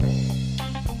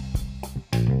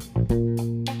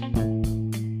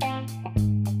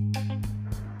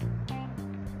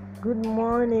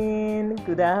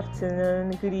good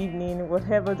afternoon, good evening,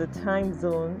 whatever the time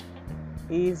zone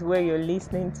is where you're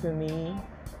listening to me.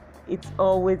 It's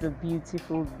always a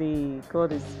beautiful day.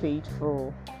 God is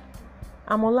faithful.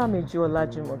 I'm Olameju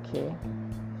Olajumoke.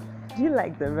 Do you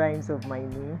like the rhymes of my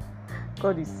name?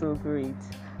 God is so great.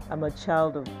 I'm a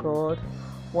child of God,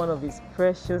 one of His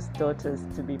precious daughters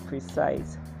to be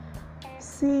precise.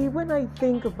 See, when I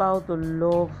think about the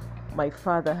love my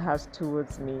Father has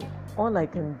towards me, all I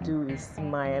can do is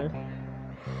smile.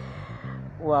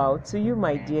 Wow, to you,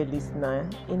 my dear listener,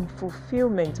 in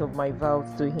fulfillment of my vows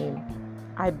to Him,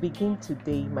 I begin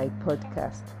today my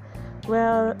podcast.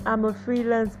 Well, I'm a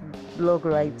freelance blog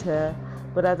writer,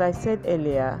 but as I said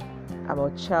earlier, I'm a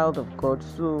child of God,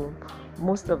 so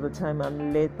most of the time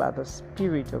I'm led by the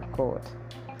Spirit of God.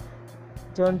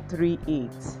 John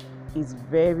 3:8 is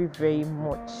very, very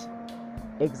much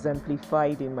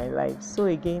exemplified in my life. So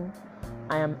again,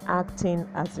 I am acting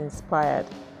as inspired.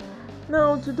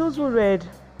 Now, to those who read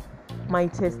my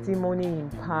testimony in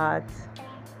part,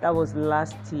 that was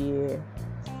last year.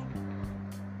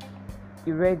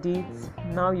 You read it,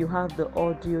 now you have the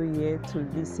audio here to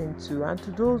listen to. And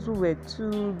to those who were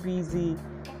too busy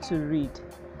to read,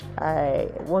 I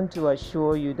want to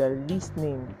assure you that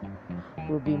listening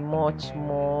will be much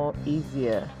more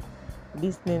easier.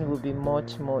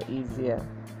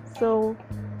 So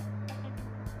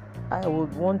I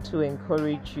would want to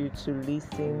encourage you to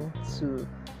listen to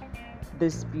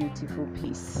this beautiful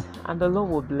piece, and the Lord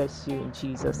will bless you in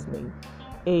Jesus' name.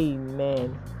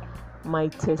 Amen. My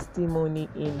testimony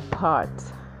in part.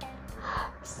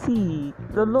 See,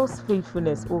 the Lord's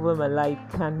faithfulness over my life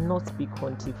cannot be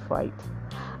quantified,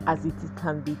 as it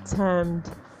can be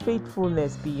termed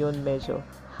faithfulness beyond measure.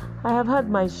 I have had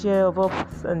my share of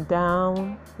ups and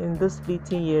downs in these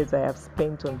fleeting years I have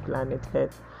spent on planet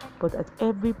Earth, but at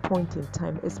every point in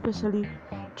time, especially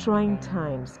trying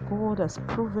times, God has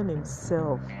proven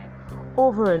Himself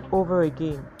over and over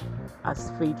again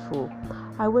as faithful.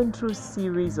 I went through a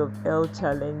series of health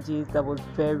challenges that was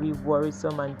very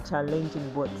worrisome and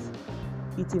challenging, but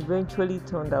it eventually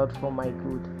turned out for my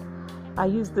good. I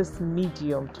used this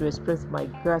medium to express my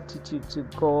gratitude to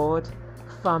God,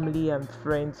 family and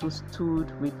friends who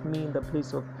stood with me in the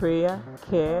place of prayer,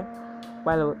 care,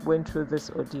 while I went through this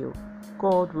ordeal.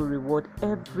 God will reward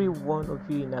every one of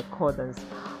you in accordance.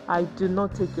 I do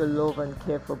not take your love and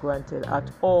care for granted at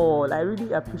all. I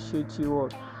really appreciate you all.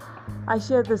 I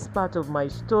share this part of my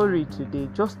story today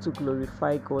just to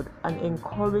glorify God and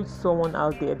encourage someone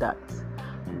out there that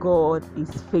God is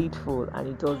faithful and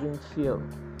He doesn't fail.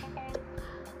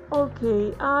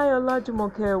 Okay,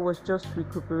 Olajumoke was just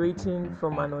recuperating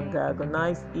from an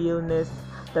undiagnosed illness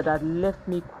that had left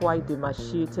me quite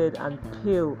emaciated and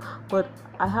pale, but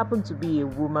I happen to be a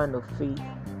woman of faith,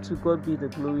 to God be the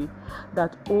glory,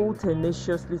 that hold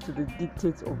tenaciously to the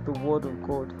dictates of the Word of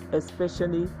God,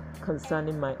 especially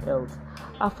concerning my health.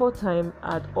 Aforetime,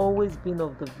 I had always been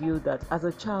of the view that as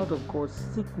a child of God,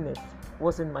 sickness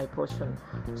wasn't my portion.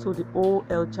 So the whole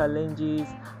health challenges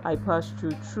I passed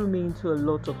through threw me into a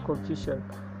lot of confusion.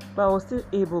 But I was still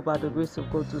able, by the grace of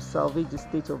God, to salvage the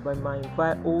state of my mind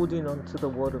by holding on to the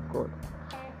Word of God.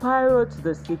 Prior to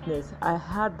the sickness, I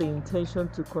had the intention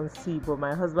to conceive, but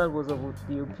my husband was of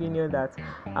the opinion that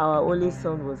our only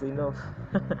son was enough.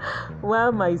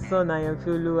 While my son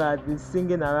Ayamfiolu had been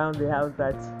singing around the house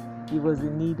that he was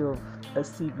in need of a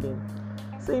sibling.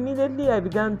 So immediately I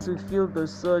began to feel the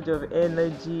surge of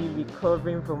energy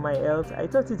recovering from my health. I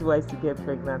thought it wise to get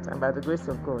pregnant, and by the grace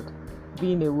of God,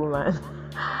 being a woman,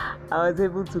 I was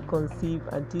able to conceive,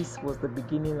 and this was the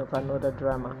beginning of another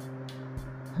drama.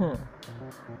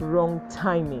 Wrong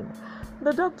timing.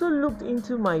 The doctor looked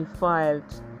into my file,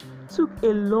 took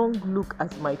a long look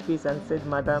at my face and said,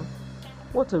 "Madam,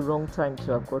 what a wrong time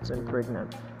to have gotten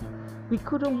pregnant. We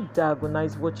couldn't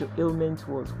diagnose what your ailment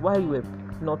was while you were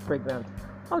not pregnant.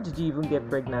 How did you even get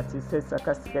pregnant?" he said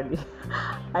sarcastically.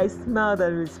 I smiled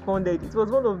and responded, "It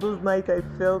was one of those nights I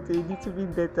felt a little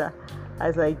bit better,"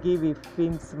 as I gave a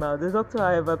faint smile. The doctor,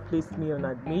 however, placed me on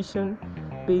admission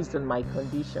based on my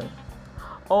condition.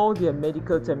 All their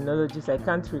medical terminologies, I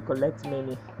can't recollect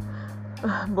many,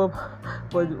 but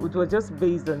it was just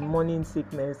based on morning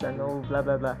sickness and all blah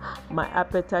blah blah. My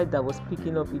appetite that was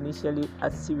picking up initially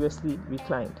had seriously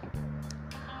declined.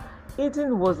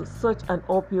 Eating was such an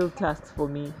uphill task for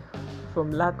me,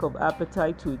 from lack of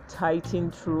appetite to a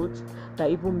tightened throat that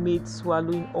even made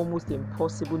swallowing almost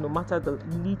impossible no matter the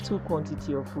little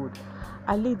quantity of food.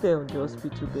 I lay there on the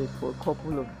hospital bed for a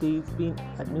couple of days being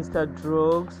administered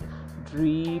drugs,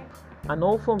 drip, and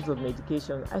all forms of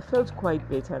medication, I felt quite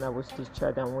better and I was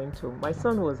discharged and went home. My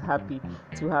son was happy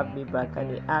to have me back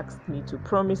and he asked me to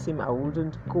promise him I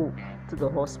wouldn't go to the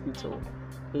hospital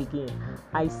again.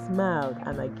 I smiled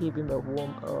and I gave him a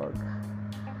warm hug.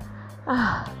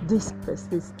 This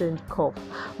persistent cough.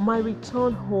 My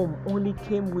return home only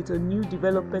came with a new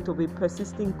development of a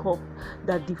persisting cough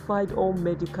that defied all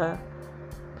medical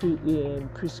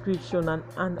prescription,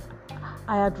 and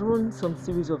I had run some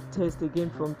series of tests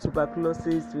again, from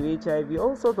tuberculosis to HIV,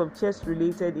 all sorts of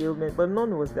chest-related ailments, but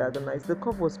none was diagnosed. The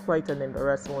cough was quite an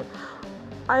embarrassing one.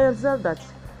 I observed that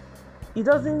it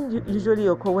doesn't usually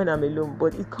occur when I'm alone,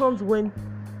 but it comes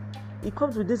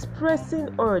with this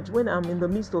pressing urge when I'm in the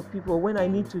midst of people, when I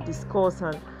need to discuss,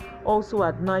 and also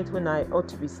at night when I ought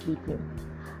to be sleeping.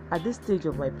 At this stage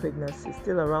of my pregnancy,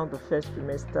 still around the first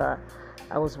trimester,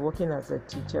 I was working as a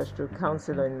teacher stroke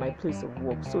counselor in my place of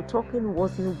work, so talking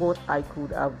wasn't what I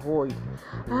could avoid.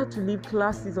 I had to leave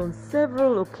classes on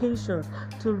several occasions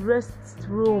to rest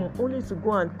room, only to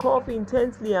go and cough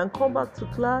intensely and come back to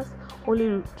class,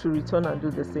 only to return and do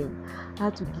the same. I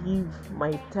had to give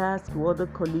my task to other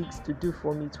colleagues to do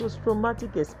for me. It was a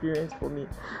traumatic experience for me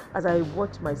as I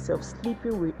watched myself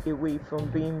slipping away from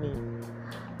being me.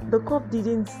 The cough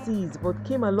didn't cease but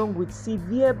came along with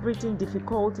severe breathing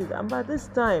difficulties, and by this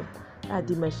time I had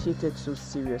emaciated so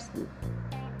seriously.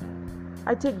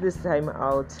 I take this time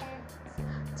out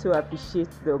to appreciate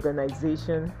the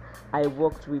organization I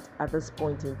worked with at this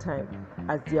point in time,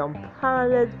 as the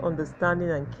unparalleled understanding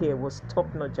and care was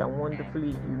top-notch and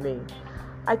wonderfully humane.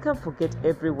 I can't forget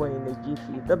everyone in a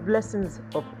jiffy. The blessings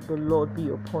of the Lord be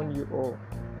upon you all.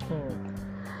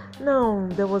 Now,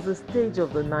 there was a stage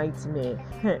of the nightmare.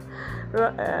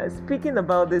 Speaking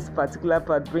about this particular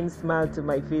part brings smile to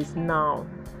my face now,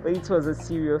 but it was a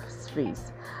serious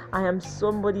face. I am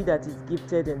somebody that is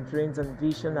gifted in dreams and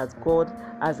vision, as God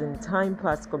has in time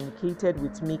past communicated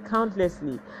with me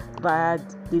countlessly via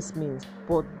this means.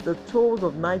 But the toll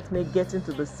of nightmare getting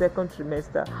to the second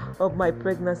trimester of my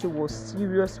pregnancy was a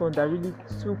serious one that really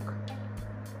took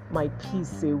my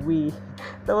peace away.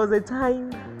 There was a time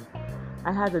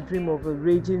I had a dream of a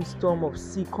raging storm of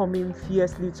sea coming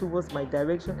fiercely towards my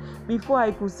direction. Before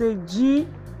I could say Jesus,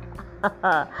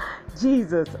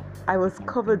 I was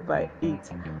covered by it.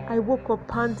 I woke up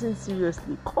panting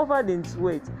seriously, covered in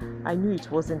sweat. I knew it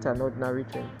wasn't an ordinary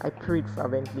dream. I prayed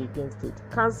fervently against it,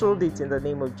 cancelled it in the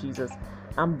name of Jesus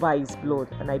and by his blood,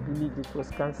 and I believed it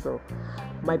was cancelled.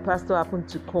 My pastor happened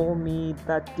to call me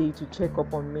that day to check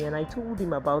up on me, and I told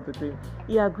him about the dream.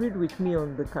 He agreed with me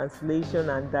on the cancellation,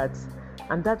 and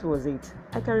that was it.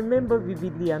 I can remember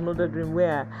vividly another dream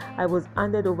where I was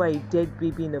handed over a dead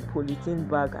baby in a polythene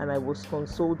bag and I was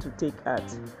consoled to take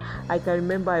it. I can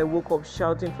remember I woke up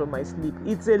shouting from my sleep,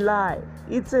 "It's a lie!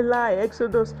 It's a lie!"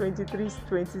 Exodus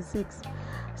 23:26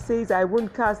 says, "I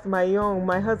won't cast my young."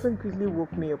 My husband quickly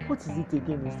woke me up. "What is it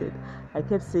again?" he said. I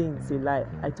kept saying, "It's a lie."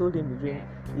 I told him the dream.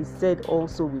 He said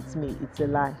also with me, "It's a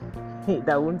lie."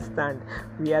 That won't stand.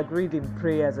 We agreed in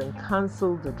prayers and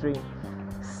cancelled the dream.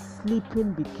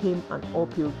 Sleeping became an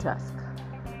uphill task,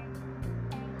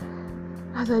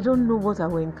 as I don't know what I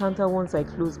will encounter once I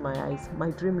close my eyes.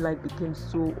 My dream life became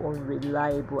so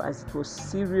unreliable, as it was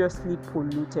seriously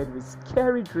polluted with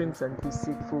scary dreams and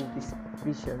deceitful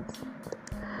visions.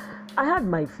 I had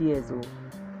my fears though.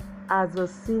 As a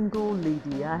single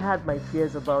lady, I had my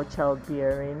fears about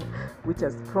childbearing, which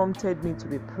has prompted me to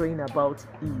be praying about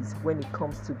ease when it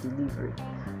comes to delivery.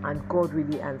 And God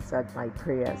really answered my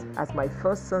prayers, as my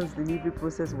first son's delivery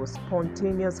process was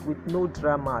spontaneous with no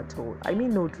drama at all. I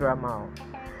mean no drama,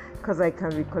 because I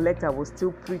can recollect I was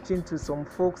still preaching to some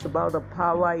folks about the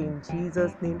power in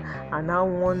Jesus' name, and now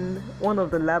one of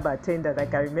the lab attendants, I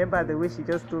can remember the way she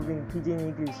just told me in pidgin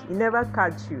English, "He never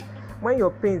catch you. When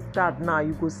your pain start now,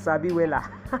 you go sabi wella."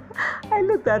 I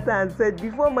looked at her and said,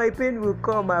 "Before my pain will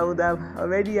come, I would have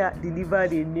already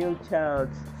delivered a new child."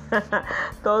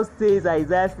 Thus says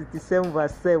Isaiah 67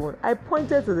 verse 7. I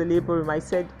pointed to the labor room. I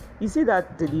said, "You see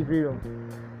that delivery room?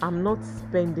 I'm not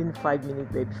spending 5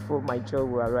 minutes there before my joy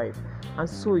will arrive." And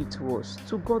so it was.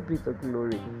 To God be the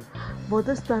glory. But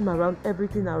this time around,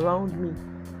 everything around me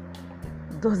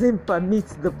doesn't permit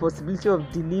the possibility of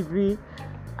delivery,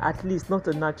 at least not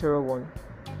a natural one.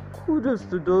 Kudos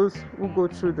to those who go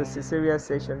through the cesarean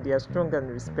section. They are strong and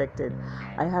respected.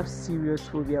 I have serious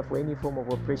phobia for any form of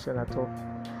operation at all.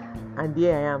 And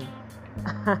here I am.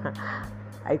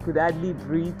 I could hardly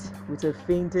breathe with a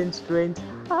fainting strength.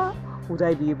 How would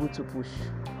I be able to push?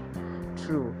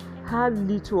 through. Had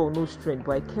little or no strength,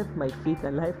 but I kept my faith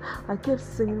alive. I kept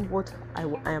saying what I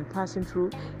am passing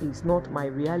through is not my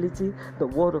reality. The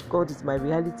word of God is my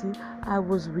reality. I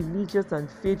was religious and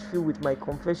faithful with my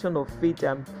confession of faith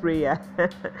and prayer.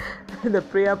 The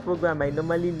prayer program I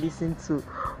normally listen to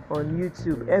on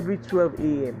YouTube every 12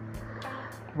 a.m.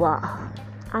 Wow.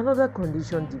 Another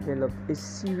condition developed, a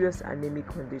serious anemic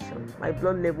condition. My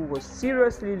blood level was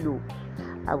seriously low.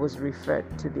 I was referred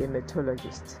to the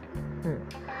hematologist.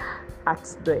 At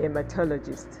the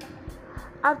hematologist.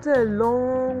 After a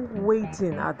long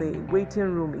waiting at the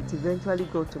waiting room, it eventually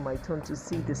got to my turn to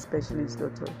see the specialist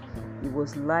doctor. He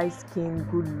was light-skinned,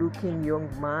 good-looking young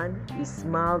man. He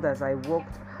smiled as I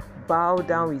walked, bowed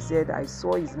down his head. I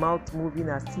saw his mouth moving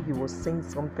as if he was saying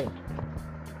something.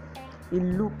 He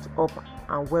looked up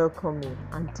and welcomed me,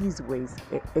 and these were his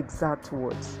exact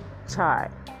words.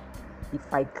 "Child,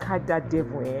 if I catch that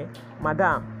devil,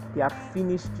 madam, they have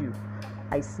finished you."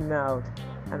 I smiled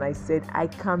and I said, "I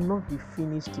cannot be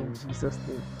finished in Jesus'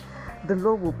 name." The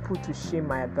Lord will put to shame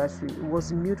my adversary. He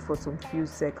was mute for some few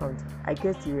seconds. I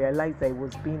guess he realized that he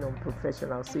was being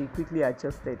unprofessional, so he quickly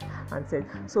adjusted and said,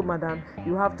 "So, madam,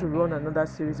 you have to run another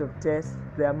series of tests."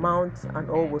 The amount and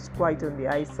all was quite on the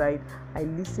high side. I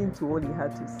listened to all he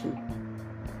had to say,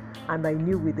 and I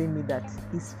knew within me that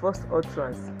his first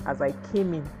utterance as I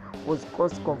came in was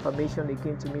God's confirmation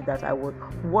again to me that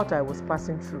what I was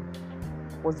passing through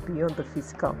was beyond the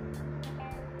physical.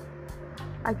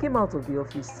 I came out of the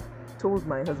office, told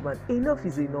my husband, "Enough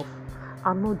is enough.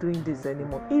 I'm not doing this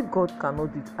anymore. If God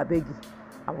cannot do it, I beg you."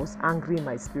 I was angry in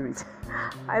my spirit.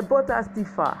 I bought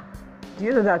Astifa. Do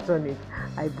you know that tonic?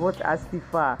 I bought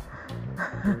Astifa.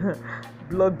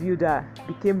 Blood builder.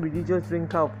 Became religious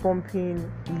drinker of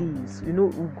pumping leaves.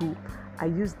 Ugu. I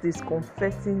used this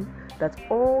confessing that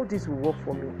all this will work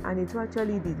for me, and it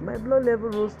actually did. My blood level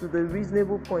rose to the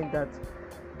reasonable point that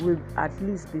will at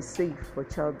least be safe for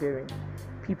childbearing.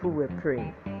 People were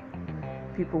praying.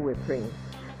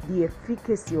 The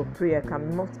efficacy of prayer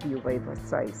cannot be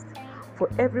overemphasized. For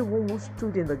everyone who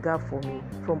stood in the gap for me,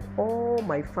 from all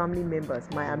my family members,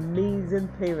 my amazing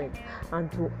parents,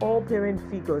 and to all parent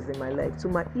figures in my life, to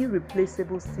my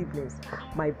irreplaceable siblings,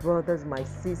 my brothers, my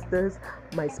sisters,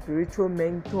 my spiritual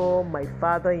mentor, my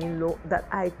father-in-law, that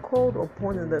I called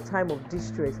upon in the time of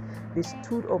distress, they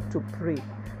stood up to pray.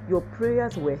 Your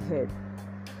prayers were heard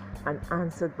and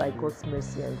answered by God's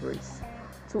mercy and grace.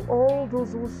 To all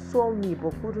those who saw me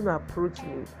but couldn't approach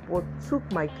me, but took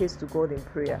my case to God in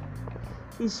prayer,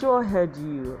 He sure heard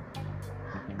you.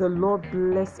 The Lord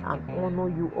bless and honor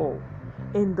you all.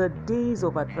 In the days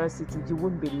of adversity, you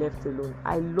won't be left alone.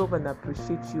 I love and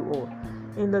appreciate you all.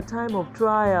 In the time of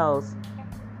trials,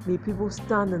 may people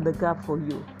stand in the gap for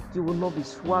you. You will not be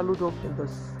swallowed up in the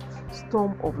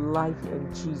storm of life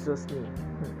in Jesus' name.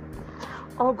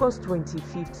 August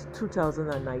 25th,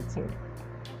 2019.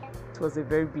 It was a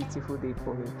very beautiful day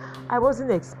for me. I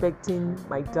wasn't expecting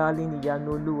my darling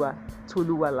Iyanoluwa,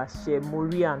 Toluwa Lashe,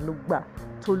 Moria Nugba,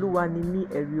 Toluwa Nimi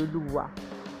Erioluwa,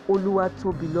 Oluwa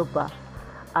Tobiloba,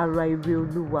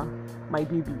 Araireoluwa, my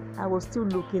baby. I was still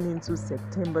looking into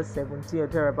September 17th or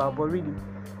thereabout, but really,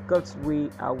 God's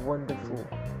ways are wonderful.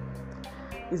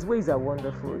 His ways are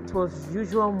wonderful. It was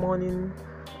usual morning,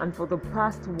 and for the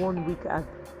past 1 week, I've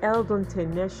held on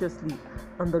tenaciously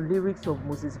on the lyrics of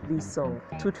Moses Bliss' song,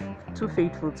 Too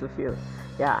Faithful to Fail.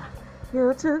 Yeah.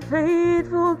 You're too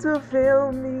faithful to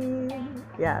fail me.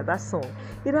 Yeah, that song.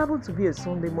 It happened to be a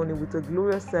Sunday morning with a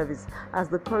glorious service as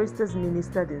the choristers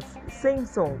ministered in the same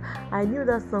song. I knew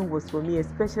that song was for me,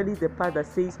 especially the part that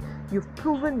says, "You've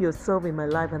proven yourself in my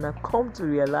life and I've come to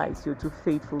realize you're too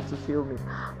faithful to fail me."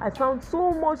 I found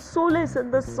so much solace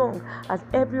in this song as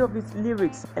every of its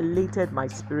lyrics elated my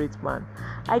spirit man.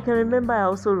 I can remember I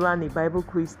also ran a Bible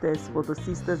quiz test for the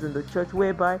sisters in the church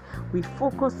whereby we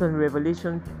focused on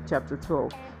Revelation chapter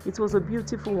 12. It was a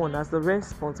beautiful one as the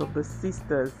response of the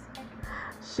sisters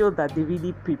showed that they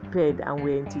really prepared and were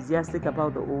enthusiastic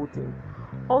about the whole thing.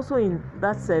 Also in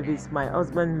that service, my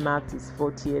husband marked his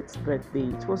 40th birthday.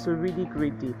 It was a really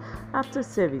great day. After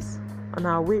service, on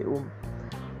our way home,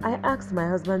 I asked my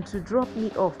husband to drop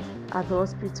me off at the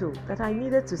hospital, that I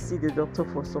needed to see the doctor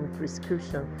for some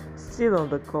prescription, still on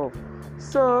the cough.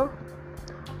 So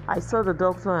I saw the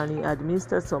doctor and he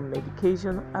administered some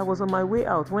medication. I was on my way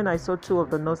out when I saw two of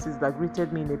the nurses that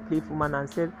greeted me in a playful manner and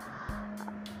said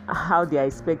how they are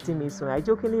expecting me soon. I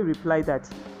jokingly replied that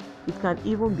it can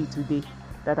even be today,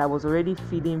 that I was already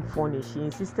feeling funny. She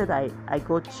insisted I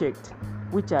got checked,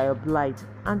 which I obliged,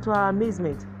 and to our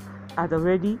amazement, I'd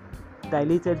already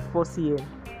dilated 4 cm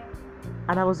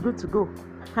and I was good to go.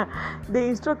 They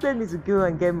instructed me to go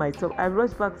and get my top. I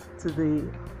rushed back to the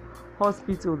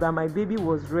hospital that my baby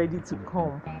was ready to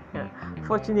come.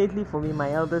 Fortunately for me,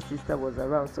 my elder sister was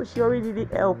around, so she already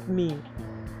helped me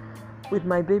with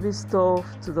my baby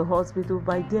stuff to the hospital.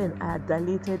 By then, I had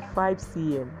dilated 5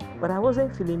 cm, but I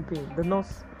wasn't feeling pain. The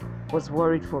nurse was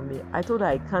worried for me. I told her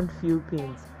I can't feel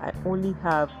pains. I only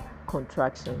have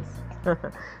contractions. Go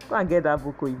and get that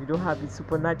book if you don't have it,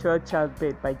 Supernatural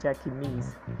Childbirth by Jackie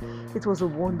Mees. It was a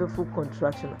wonderful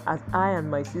contraction as I and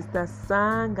my sister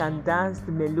sang and danced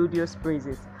melodious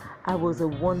praises. I was a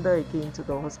wonder again to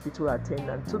the hospital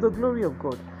attendant, to the glory of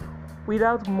God.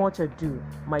 Without much ado,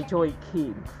 my joy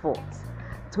came forth.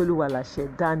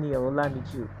 Toluwalashe Daniel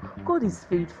Olamiju. God is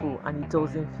faithful and He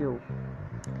doesn't fail.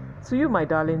 To you, my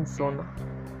darling son,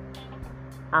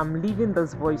 I'm leaving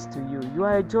this voice to you. You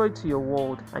are a joy to your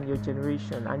world and your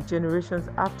generation, and generations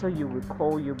after you will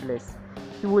call you blessed.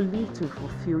 You will live to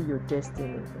fulfill your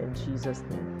destiny in Jesus'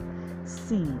 name.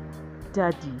 See,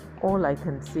 Daddy, all I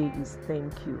can say is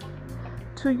thank you.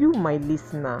 To you, my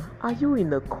listener, are you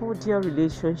in a cordial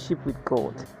relationship with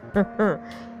God?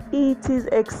 It is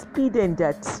expedient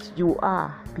that you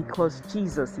are, because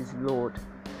Jesus is Lord,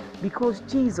 because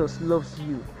Jesus loves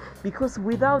you, because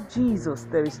without Jesus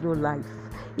there is no life.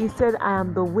 He said, I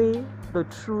am the way, the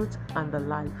truth, and the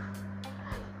life.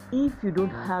 If you don't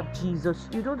have Jesus,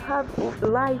 you don't have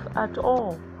life at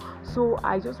all. So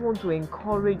I just want to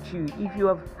encourage you, if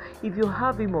you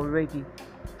have Him already,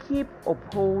 keep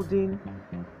upholding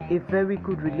a very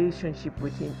good relationship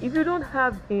with Him. If you don't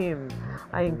have Him,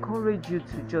 I encourage you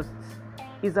to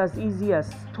it's as easy as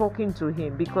talking to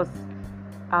Him, because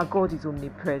our God is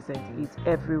omnipresent, He's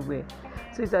everywhere.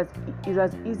 So it's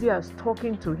as easy as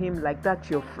talking to Him like that,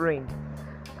 your friend,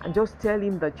 and just tell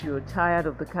Him that you're tired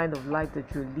of the kind of life that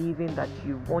you're living, that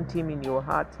you want Him in your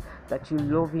heart, that you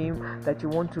love Him, that you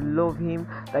want to love Him,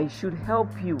 that He should help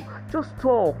you. Just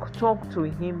talk to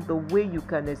Him the way you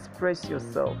can express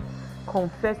yourself,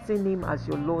 confessing Him as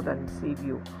your Lord and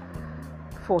Savior,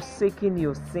 forsaking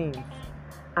your sins,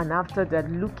 and after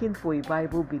that, looking for a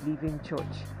Bible-believing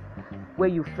church where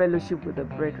you fellowship with the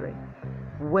brethren,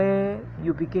 where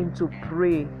you begin to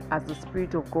pray as the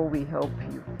Spirit of God will help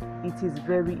you. It is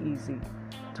very easy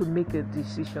to make a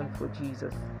decision for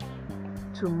Jesus.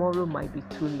 Tomorrow might be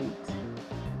too late.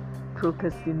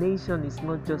 Procrastination is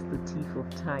not just a thief of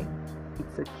time,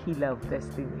 it's a killer of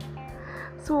destiny.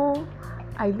 So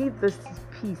I leave this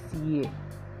piece here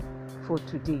for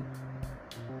today.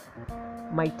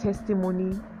 My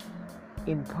testimony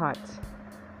in part.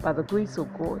 By the grace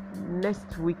of God,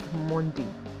 next week Monday,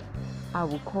 I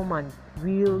will come and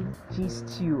real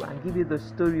gist you and give you the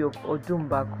story of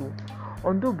Odumbaku.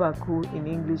 Odumbaku in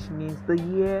English means the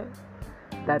year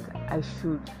that I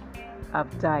should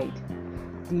have died,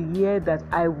 the year that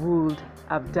I would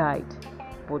have died,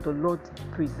 but the Lord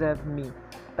preserved me.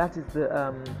 That is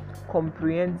the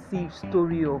comprehensive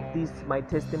story of this, my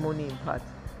testimony in part.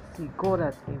 See, God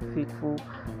has been faithful.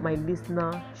 My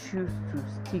listener, choose to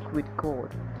stick with God.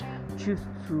 Choose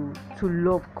to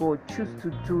love God. Choose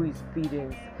to do His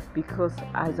biddings. Because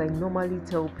as I normally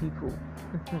tell people,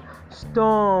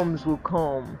 storms will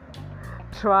come,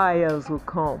 trials will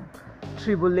come,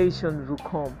 tribulations will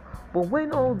come. But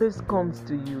when all this comes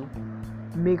to you,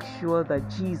 make sure that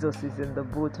Jesus is in the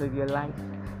boat of your life.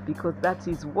 Because that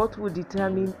is what will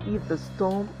determine if the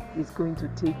storm is going to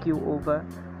take you over,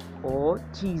 or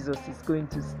Jesus is going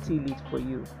to steal it for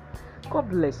you. God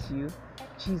bless you.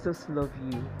 Jesus loves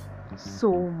you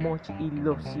so much. He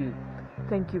loves you.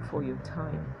 Thank you for your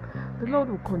time. The Lord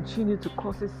will continue to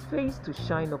cause His face to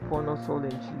shine upon us all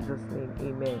in Jesus' name.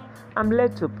 Amen. I'm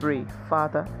led to pray.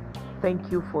 Father,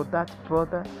 thank you for that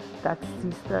brother, that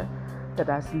sister that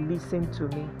has listened to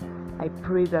me. I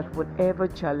pray that whatever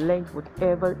challenge,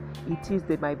 whatever it is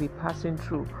they might be passing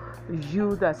through,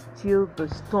 you that still the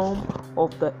storm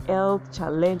of the health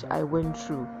challenge I went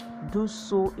through, do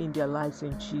so in their lives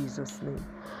in Jesus' name,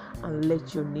 and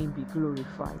let your name be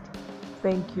glorified.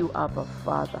 Thank you, Abba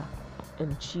Father.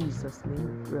 In Jesus'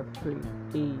 name we pray.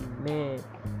 Amen.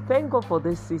 Thank God for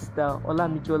this sister,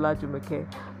 Olamijola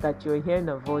Jumeke, that you're hearing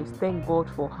her voice. Thank God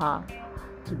for her.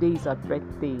 Today is her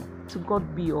birthday. To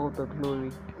God be all the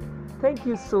glory. Thank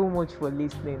you so much for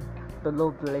listening. The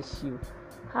Lord bless you.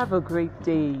 Have a great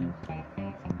day.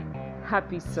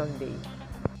 Happy Sunday.